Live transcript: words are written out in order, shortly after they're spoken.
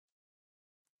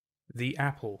The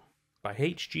Apple by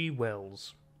H. G.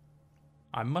 Wells.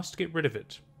 I must get rid of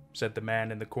it, said the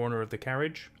man in the corner of the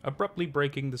carriage, abruptly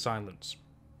breaking the silence.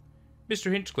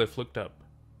 Mr. Hinchcliffe looked up,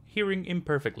 hearing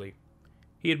imperfectly.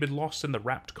 He had been lost in the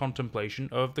rapt contemplation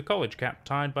of the college cap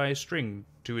tied by a string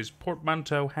to his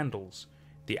portmanteau handles,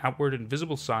 the outward and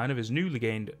visible sign of his newly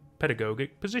gained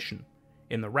pedagogic position,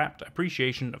 in the rapt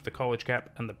appreciation of the college cap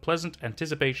and the pleasant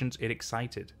anticipations it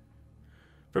excited.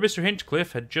 For Mr.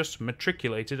 Hinchcliffe had just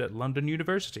matriculated at London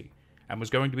University, and was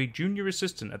going to be junior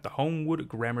assistant at the Homewood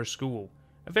Grammar School,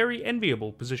 a very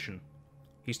enviable position.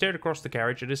 He stared across the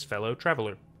carriage at his fellow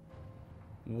traveller.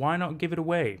 "Why not give it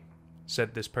away?"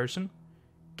 said this person.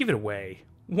 "Give it away?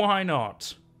 Why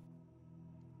not?"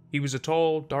 He was a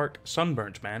tall, dark,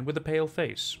 sunburnt man with a pale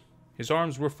face. His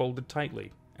arms were folded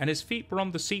tightly, and his feet were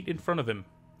on the seat in front of him.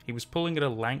 He was pulling at a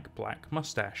lank black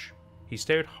moustache. He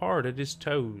stared hard at his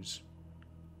toes.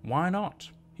 "Why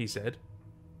not?" he said.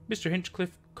 Mr.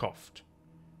 Hinchcliffe coughed.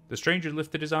 The stranger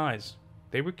lifted his eyes.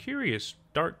 They were curious,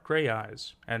 dark grey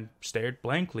eyes, and stared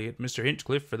blankly at Mr.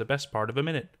 Hinchcliffe for the best part of a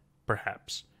minute,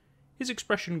 perhaps. His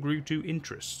expression grew to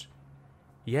interest.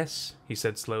 "Yes," he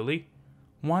said slowly.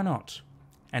 "Why not?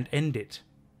 And end it."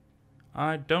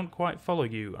 "I don't quite follow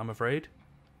you, I'm afraid,"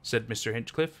 said Mr.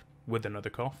 Hinchcliffe, with another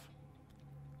cough.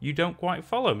 "You don't quite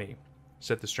follow me,"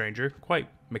 said the stranger, quite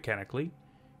mechanically,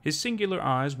 his singular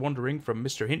eyes wandering from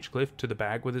Mr. Hinchcliffe to the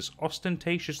bag with its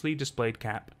ostentatiously displayed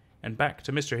cap, and back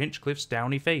to Mr. Hinchcliffe's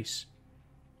downy face.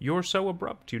 "You're so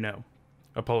abrupt, you know,"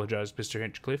 apologized Mr.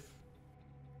 Hinchcliffe.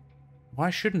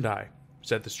 "Why shouldn't I?"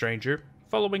 said the stranger,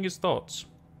 following his thoughts.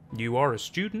 "You are a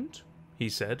student," he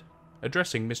said,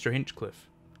 addressing Mr. Hinchcliffe.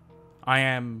 "I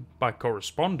am, by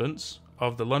correspondence,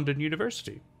 of the London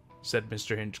University," said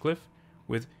Mr. Hinchcliffe,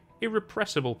 with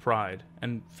irrepressible pride,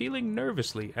 and feeling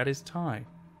nervously at his tie.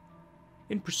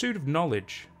 "In pursuit of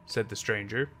knowledge," said the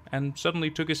stranger, and suddenly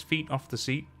took his feet off the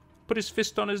seat, put his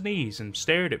fist on his knees, and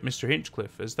stared at Mr.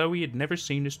 Hinchcliffe as though he had never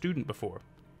seen a student before.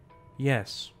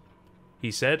 "Yes,"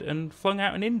 he said, and flung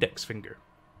out an index finger.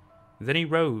 Then he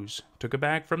rose, took a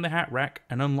bag from the hat rack,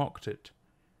 and unlocked it.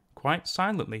 Quite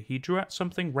silently he drew out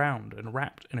something round and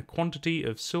wrapped in a quantity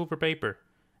of silver paper,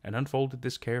 and unfolded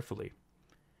this carefully.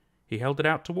 He held it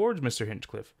out towards Mr.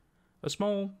 Hinchcliffe, a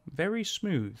small, very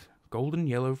smooth, golden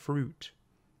yellow fruit.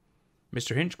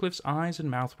 Mr. Hinchcliffe's eyes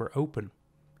and mouth were open.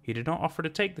 He did not offer to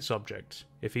take this object,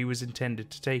 if he was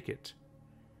intended to take it.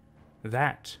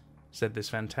 "That," said this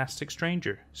fantastic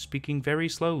stranger, speaking very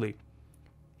slowly,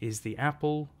 "is the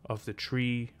apple of the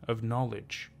tree of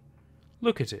knowledge.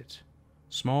 Look at it,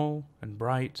 small and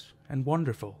bright and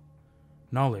wonderful.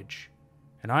 Knowledge,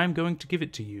 and I am going to give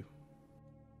it to you."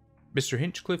 Mr.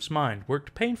 Hinchcliffe's mind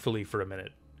worked painfully for a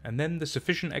minute, and then the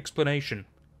sufficient explanation,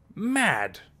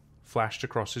 "Mad!" flashed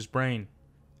across his brain,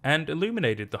 and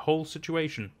illuminated the whole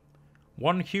situation.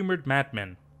 One humoured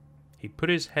madman. He put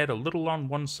his head a little on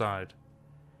one side.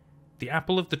 "The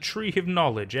apple of the tree of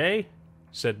knowledge, eh?"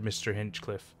 said Mr.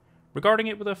 Hinchcliffe, regarding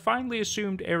it with a finely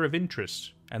assumed air of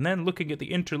interest, and then looking at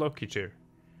the interlocutor.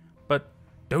 "But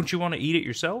don't you want to eat it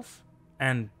yourself?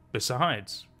 And,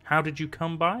 besides, how did you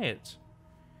come by it?"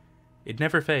 "It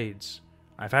never fades.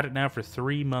 I've had it now for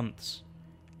 3 months.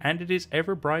 And it is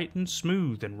ever bright and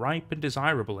smooth and ripe and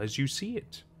desirable as you see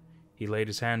it." He laid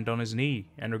his hand on his knee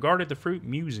and regarded the fruit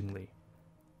musingly.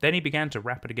 Then he began to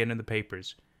wrap it again in the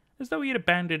papers, as though he had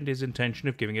abandoned his intention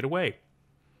of giving it away.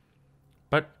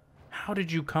 "But how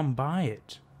did you come by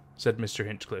it?" said Mr.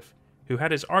 Hinchcliffe, who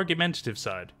had his argumentative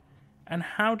side. "And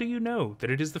how do you know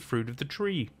that it is the fruit of the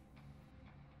tree?"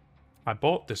 "I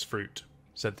bought this fruit,"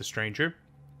 said the stranger,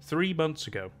 3 months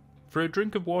ago, for a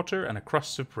drink of water and a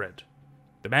crust of bread.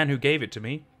 The man who gave it to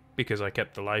me, because I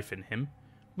kept the life in him,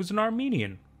 was an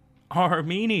Armenian.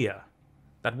 Armenia!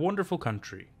 That wonderful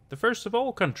country, the first of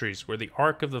all countries where the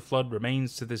Ark of the Flood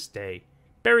remains to this day,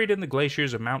 buried in the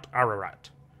glaciers of Mount Ararat.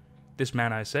 This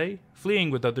man, I say, fleeing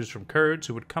with others from Kurds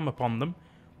who would come upon them,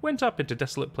 went up into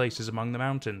desolate places among the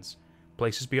mountains,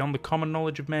 places beyond the common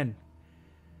knowledge of men.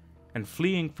 And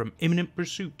fleeing from imminent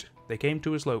pursuit, they came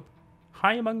to a slope,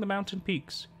 high among the mountain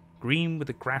peaks, green with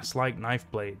the grass-like knife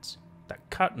blades, that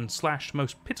cut and slashed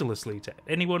most pitilessly to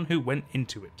anyone who went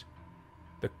into it.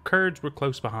 The Kurds were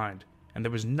close behind, and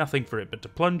there was nothing for it but to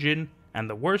plunge in, and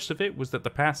the worst of it was that the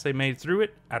paths they made through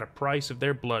it, at a price of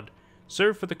their blood,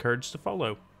 served for the Kurds to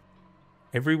follow.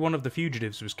 Every one of the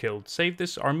fugitives was killed, save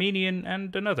this Armenian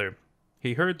and another.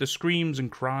 He heard the screams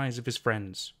and cries of his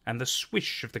friends, and the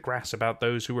swish of the grass about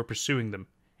those who were pursuing them.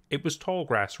 It was tall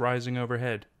grass rising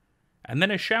overhead. And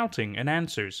then a shouting and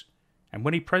answers, and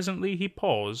when he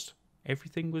paused,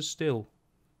 everything was still.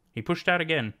 He pushed out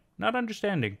again, not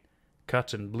understanding,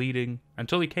 cut and bleeding,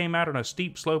 until he came out on a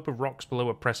steep slope of rocks below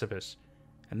a precipice,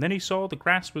 and then he saw the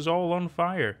grass was all on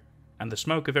fire, and the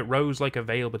smoke of it rose like a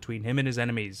veil between him and his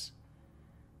enemies.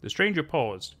 The stranger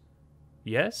paused.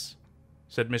 "Yes?"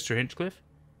 said Mr. Hinchcliffe.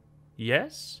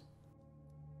 "Yes?"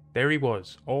 There he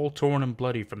was, all torn and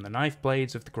bloody from the knife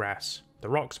blades of the grass, the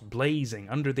rocks blazing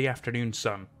under the afternoon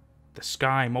sun, the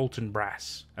sky molten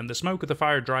brass, and the smoke of the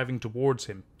fire driving towards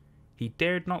him. He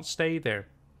dared not stay there.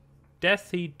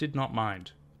 Death he did not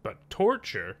mind, but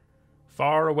torture?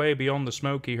 Far away beyond the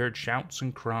smoke he heard shouts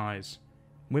and cries,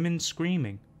 women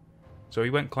screaming. So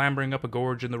he went clambering up a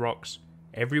gorge in the rocks.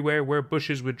 Everywhere were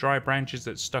bushes with dry branches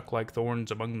that stuck like thorns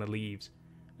among the leaves,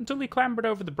 until he clambered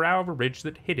over the brow of a ridge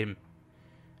that hid him.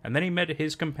 And then he met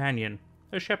his companion,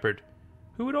 a shepherd,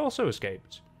 who had also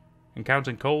escaped. And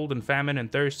counting cold and famine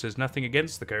and thirst as nothing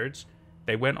against the Kurds,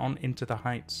 they went on into the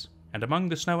heights, and among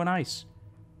the snow and ice.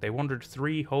 They wandered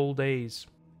 3 whole days.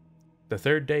 The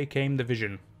 3rd day came the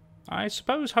vision. I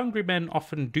suppose hungry men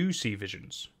often do see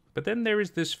visions, but then there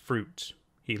is this fruit.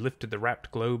 He lifted the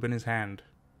wrapped globe in his hand.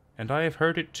 And I have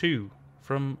heard it too,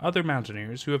 from other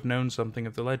mountaineers who have known something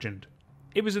of the legend.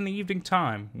 It was in the evening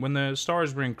time, when the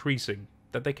stars were increasing,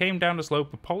 that they came down a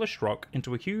slope of polished rock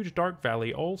into a huge dark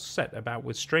valley all set about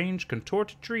with strange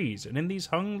contorted trees, and in these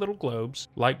hung little globes,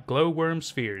 like glowworm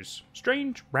spheres,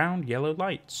 strange round yellow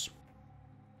lights.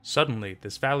 Suddenly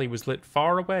this valley was lit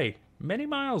far away, many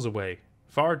miles away,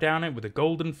 far down it with a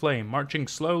golden flame marching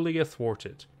slowly athwart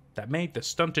it, that made the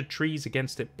stunted trees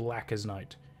against it black as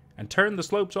night, and turned the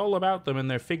slopes all about them and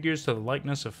their figures to the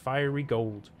likeness of fiery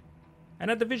gold.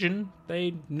 And at the vision,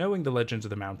 they, knowing the legends of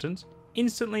the mountains,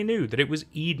 instantly knew that it was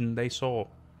Eden they saw,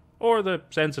 or the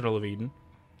sentinel of Eden,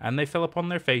 and they fell upon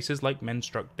their faces like men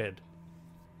struck dead.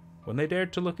 When they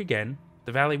dared to look again,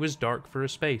 the valley was dark for a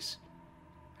space,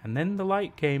 and then the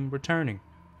light came returning,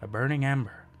 a burning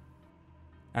amber.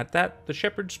 At that the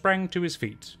shepherd sprang to his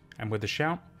feet, and with a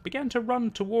shout began to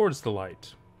run towards the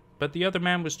light, but the other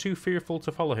man was too fearful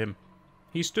to follow him.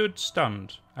 He stood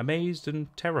stunned, amazed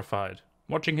and terrified,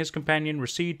 watching his companion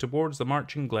recede towards the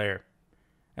marching glare.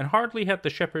 And hardly had the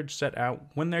shepherd set out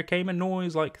when there came a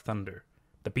noise like thunder,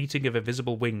 the beating of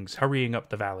invisible wings hurrying up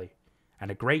the valley,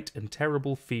 and a great and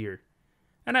terrible fear.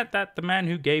 And at that the man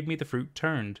who gave me the fruit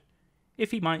turned,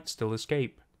 if he might still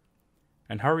escape,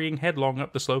 and hurrying headlong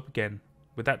up the slope again,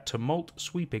 with that tumult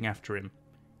sweeping after him,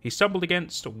 he stumbled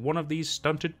against one of these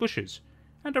stunted bushes,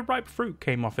 and a ripe fruit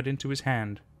came off it into his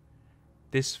hand.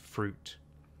 This fruit.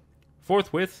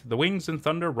 Forthwith the wings and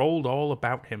thunder rolled all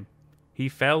about him. He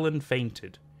fell and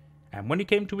fainted, and when he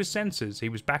came to his senses he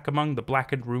was back among the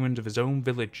blackened ruins of his own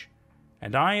village,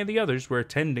 and I and the others were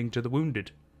attending to the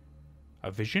wounded.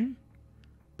 A vision?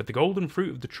 But the golden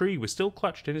fruit of the tree was still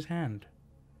clutched in his hand.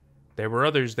 There were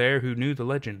others there who knew the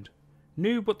legend,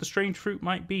 knew what the strange fruit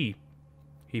might be.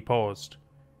 He paused.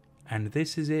 "And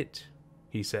this is it,"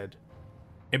 he said.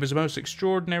 It was a most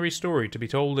extraordinary story to be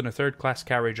told in a third-class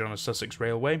carriage on a Sussex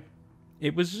railway.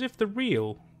 It was as if the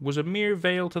real was a mere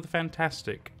veil to the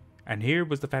fantastic, and here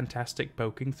was the fantastic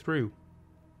poking through.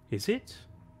 "Is it?"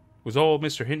 was all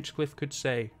Mr. Hinchcliffe could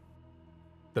say.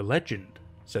 "The legend,"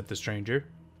 said the stranger,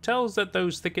 "tells that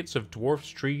those thickets of dwarfs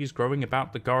trees growing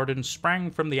about the garden sprang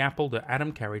from the apple that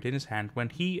Adam carried in his hand when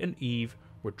he and Eve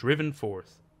were driven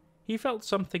forth. He felt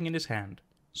something in his hand,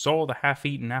 saw the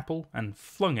half-eaten apple, and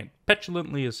flung it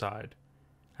petulantly aside.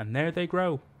 And there they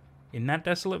grow, in that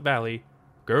desolate valley,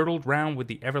 girdled round with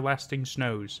the everlasting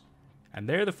snows, and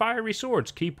there the fiery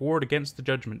swords keep ward against the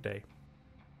judgment day."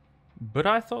 "But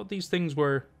I thought these things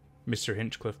were—" Mr.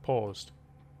 Hinchcliffe paused.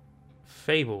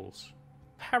 "Fables.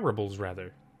 Parables,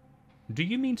 rather. Do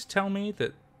you mean to tell me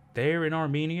that there in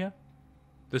Armenia—"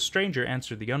 The stranger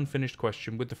answered the unfinished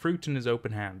question with the fruit in his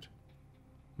open hand.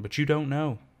 "But you don't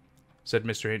know," said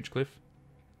Mr. Hinchcliffe.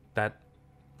 That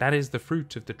is the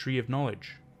fruit of the tree of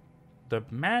knowledge. The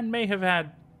man may have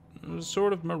had a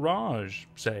sort of mirage,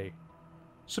 say.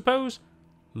 Suppose—"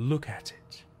 "Look at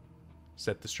it,"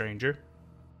 said the stranger.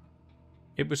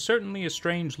 It was certainly a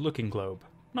strange-looking globe,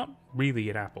 not really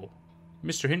an apple.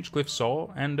 Mr. Hinchcliffe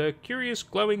saw, and a curious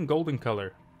glowing golden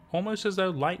colour, almost as though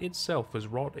light itself was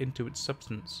wrought into its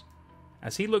substance.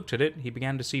 As he looked at it, he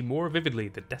began to see more vividly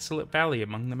the desolate valley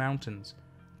among the mountains,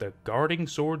 the guarding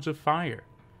swords of fire,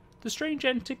 the strange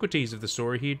antiquities of the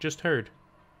story he had just heard.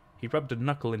 He rubbed a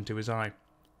knuckle into his eye.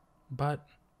 "But,"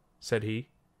 said he,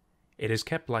 "it is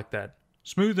kept like that,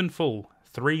 smooth and full,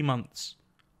 3 months.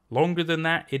 Longer than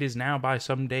that it is now by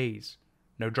some days.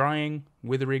 No drying,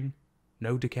 withering,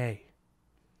 no decay."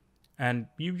 "And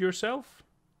you yourself,"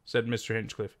 said Mr.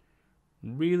 Hinchcliffe,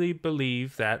 "really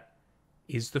believe that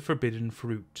is the forbidden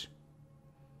fruit?"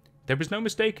 There was no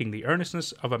mistaking the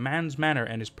earnestness of a man's manner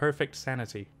and his perfect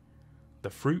sanity. "The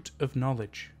fruit of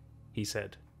knowledge," he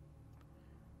said.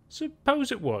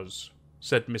 "Suppose it was,"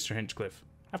 said Mr. Hinchcliffe,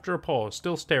 after a pause,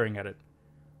 still staring at it.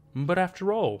 "But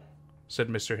after all," said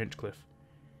Mr. Hinchcliffe,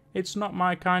 "it's not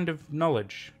my kind of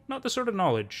knowledge. Not the sort of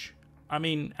knowledge. I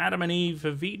mean, Adam and Eve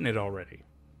have eaten it already."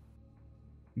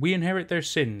 "We inherit their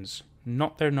sins,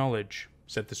 not their knowledge,"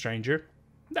 said the stranger.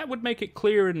 "That would make it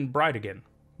clear and bright again.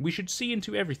 We should see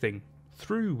into everything,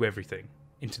 through everything,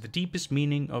 into the deepest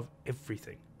meaning of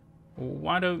everything."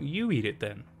 "Why don't you eat it,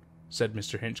 then?" said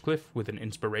Mr. Hinchcliffe, with an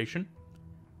inspiration.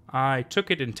 "I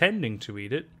took it intending to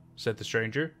eat it," said the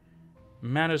stranger.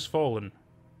 "Man has fallen.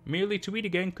 Merely to eat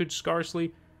again could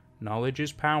scarcely—" "Knowledge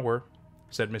is power,"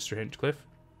 said Mr. Hinchcliffe.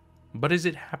 "But is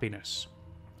it happiness?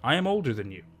 I am older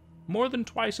than you, more than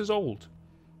twice as old.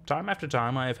 Time after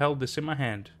time I have held this in my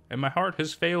hand, and my heart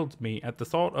has failed me at the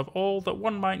thought of all that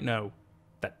one might know.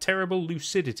 That terrible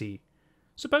lucidity.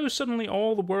 Suppose suddenly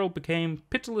all the world became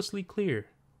pitilessly clear."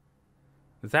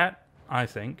 "That, I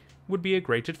think, would be a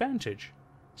great advantage,"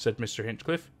 said Mr.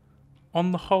 Hinchcliffe.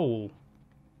 "On the whole.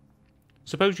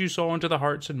 Suppose you saw into the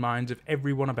hearts and minds of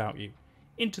everyone about you,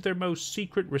 into their most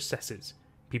secret recesses,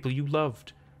 people you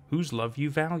loved, whose love you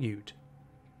valued.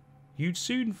 You'd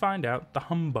soon find out the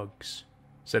humbugs,"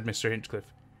 said Mr.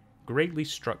 Hinchcliffe, greatly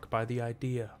struck by the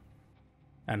idea.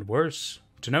 "And worse,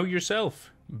 to know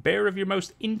yourself, bare of your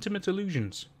most intimate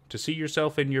illusions, to see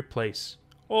yourself in your place,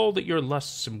 all that your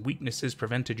lusts and weaknesses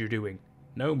prevented your doing,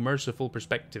 no merciful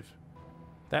perspective.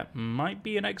 That might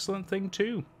be an excellent thing,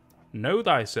 too. Know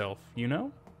thyself, you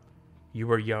know."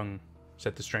 "You are young,"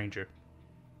 said the stranger.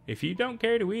 "If you don't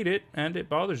care to eat it, and it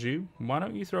bothers you, why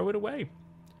don't you throw it away?"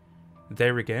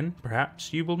 "There again,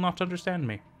 perhaps, you will not understand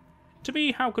me. To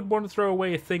me, how could one throw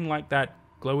away a thing like that,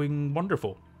 glowing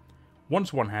wonderful?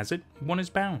 Once one has it, one is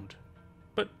bound.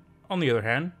 But, on the other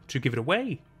hand, to give it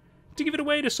away! To give it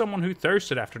away to someone who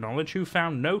thirsted after knowledge, who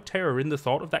found no terror in the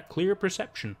thought of that clear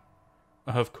perception.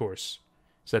 Of course,"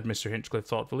 said Mr. Hinchcliffe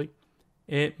thoughtfully,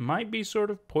 "it might be sort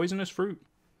of poisonous fruit."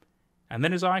 And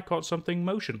then his eye caught something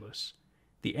motionless.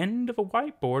 The end of a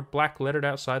whiteboard black-lettered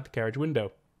outside the carriage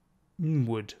window.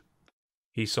 "Wood,"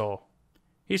 he saw.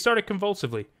 He started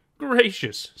convulsively.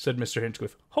 "Gracious," said Mr.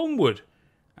 Hinchcliffe, "Homewood!"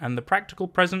 And the practical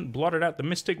present blotted out the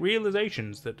mystic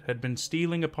realizations that had been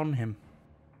stealing upon him.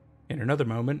 In another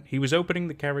moment he was opening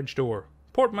the carriage door,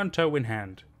 portmanteau in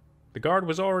hand. The guard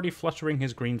was already fluttering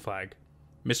his green flag.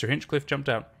 Mr. Hinchcliffe jumped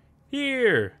out.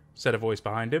 "Here!" said a voice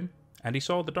behind him, and he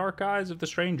saw the dark eyes of the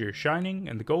stranger shining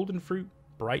and the golden fruit,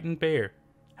 bright and bare,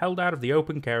 held out of the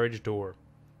open carriage door.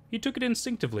 He took it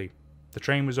instinctively. The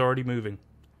train was already moving.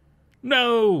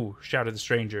 "No!" shouted the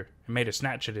stranger, and made a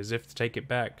snatch at it as if to take it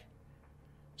back.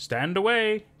 "Stand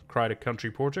away!" cried a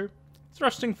country porter,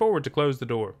 thrusting forward to close the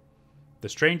door. The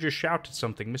stranger shouted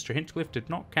something Mr. Hinchcliffe did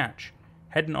not catch,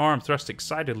 head and arm thrust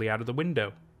excitedly out of the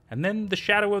window, and then the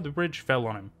shadow of the bridge fell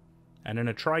on him, and in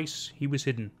a trice he was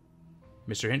hidden.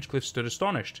 Mr. Hinchcliffe stood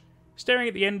astonished, staring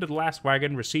at the end of the last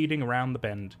wagon receding around the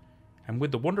bend, and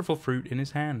with the wonderful fruit in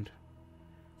his hand.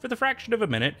 For the fraction of a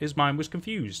minute his mind was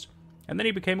confused, and then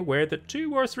he became aware that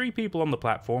 2 or 3 people on the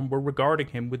platform were regarding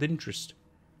him with interest.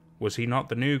 Was he not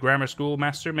the new grammar school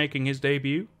master making his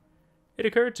debut? It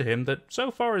occurred to him that,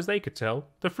 so far as they could tell,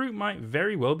 the fruit might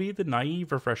very well be the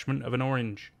naive refreshment of an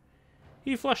orange.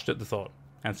 He flushed at the thought,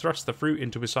 and thrust the fruit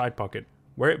into his side pocket,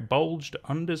 where it bulged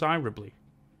undesirably.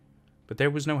 But there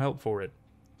was no help for it,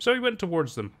 so he went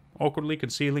towards them, awkwardly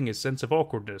concealing his sense of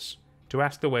awkwardness, to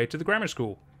ask the way to the grammar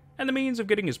school, and the means of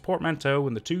getting his portmanteau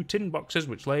and the 2 tin boxes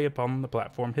which lay upon the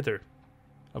platform hither.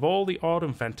 Of all the odd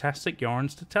and fantastic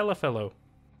yarns to tell a fellow!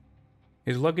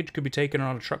 His luggage could be taken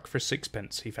on a truck for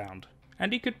 6pence, he found,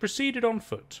 and he could proceed it on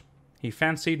foot. He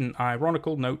fancied an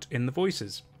ironical note in the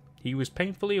voices. He was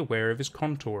painfully aware of his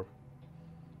contour.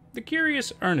 The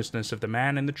curious earnestness of the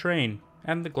man in the train,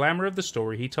 and the glamour of the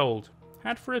story he told,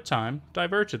 had for a time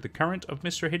diverted the current of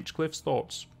Mr. Hinchcliffe's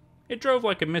thoughts. It drove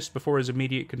like a mist before his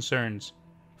immediate concerns,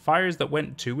 fires that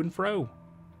went to and fro.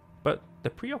 But the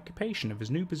preoccupation of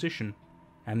his new position,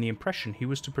 and the impression he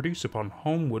was to produce upon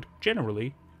Homewood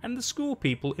generally, and the school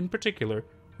people in particular,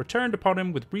 returned upon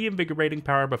him with reinvigorating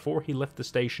power before he left the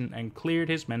station and cleared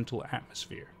his mental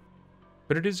atmosphere.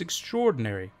 But it is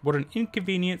extraordinary what an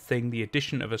inconvenient thing the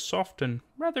addition of a soft and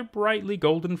rather brightly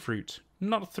golden fruit,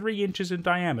 not 3 inches in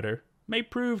diameter, may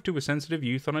prove to a sensitive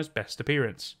youth on his best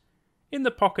appearance. In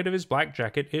the pocket of his black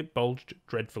jacket it bulged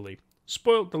dreadfully,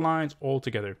 spoilt the lines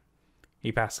altogether.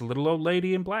 He passed a little old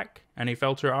lady in black, and he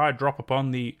felt her eye drop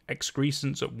upon the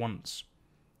excrescence at once.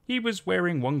 He was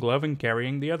wearing one glove and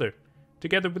carrying the other,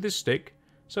 together with his stick,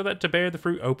 so that to bear the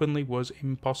fruit openly was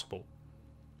impossible.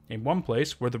 In one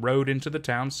place, where the road into the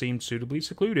town seemed suitably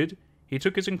secluded, he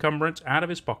took his encumbrance out of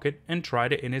his pocket and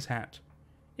tried it in his hat.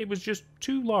 It was just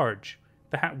too large.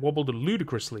 The hat wobbled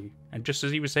ludicrously, and just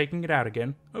as he was taking it out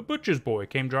again, a butcher's boy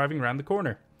came driving round the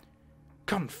corner.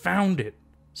 "Confound it,"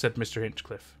 said Mr.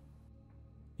 Hinchcliffe.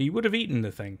 He would have eaten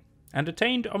the thing, and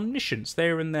attained omniscience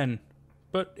there and then,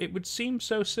 but it would seem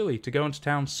so silly to go into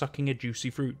town sucking a juicy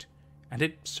fruit, and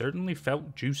it certainly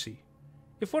felt juicy.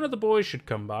 If one of the boys should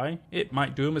come by, it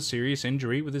might do him a serious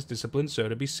injury with his discipline so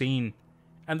to be seen,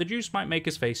 and the juice might make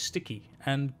his face sticky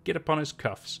and get upon his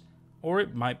cuffs, or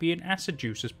it might be an acid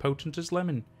juice as potent as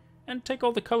lemon, and take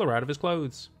all the colour out of his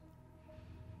clothes.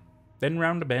 Then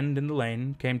round a bend in the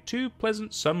lane came two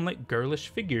pleasant sunlit girlish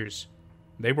figures.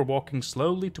 They were walking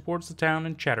slowly towards the town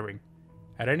and chattering.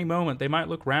 At any moment they might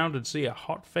look round and see a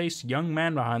hot-faced young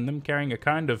man behind them carrying a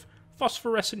kind of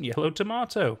phosphorescent yellow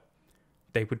tomato.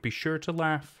 They would be sure to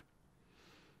laugh.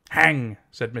 "Hang!"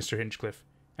 said Mr. Hinchcliffe,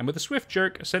 and with a swift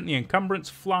jerk sent the encumbrance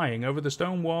flying over the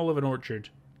stone wall of an orchard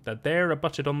that there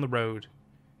abutted on the road.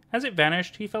 As it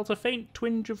vanished, he felt a faint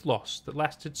twinge of loss that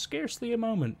lasted scarcely a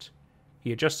moment.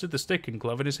 He adjusted the stick and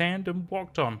glove in his hand and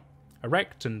walked on,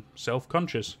 erect and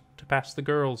self-conscious, to pass the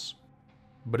girls.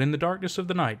 But in the darkness of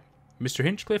the night, Mr.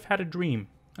 Hinchcliffe had a dream,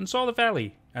 and saw the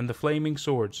valley, and the flaming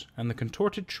swords, and the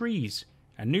contorted trees,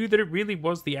 and knew that it really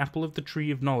was the apple of the tree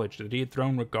of knowledge that he had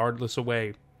thrown regardless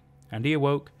away, and he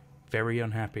awoke very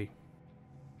unhappy.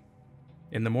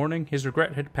 In the morning his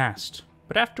regret had passed,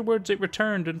 but afterwards it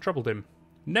returned and troubled him.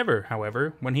 Never,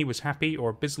 however, when he was happy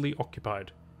or busily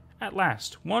occupied. At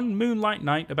last, one moonlight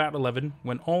night about 11,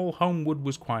 when all Homewood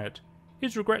was quiet,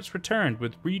 his regrets returned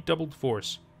with redoubled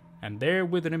force, and there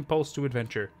with an impulse to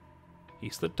adventure. He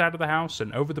slipped out of the house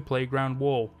and over the playground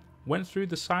wall, went through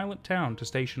the silent town to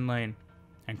Station Lane,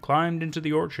 and climbed into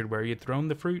the orchard where he had thrown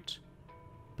the fruit.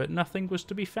 But nothing was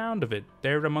to be found of it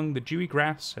there among the dewy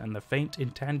grass and the faint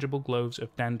intangible glows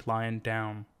of dandelion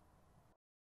down.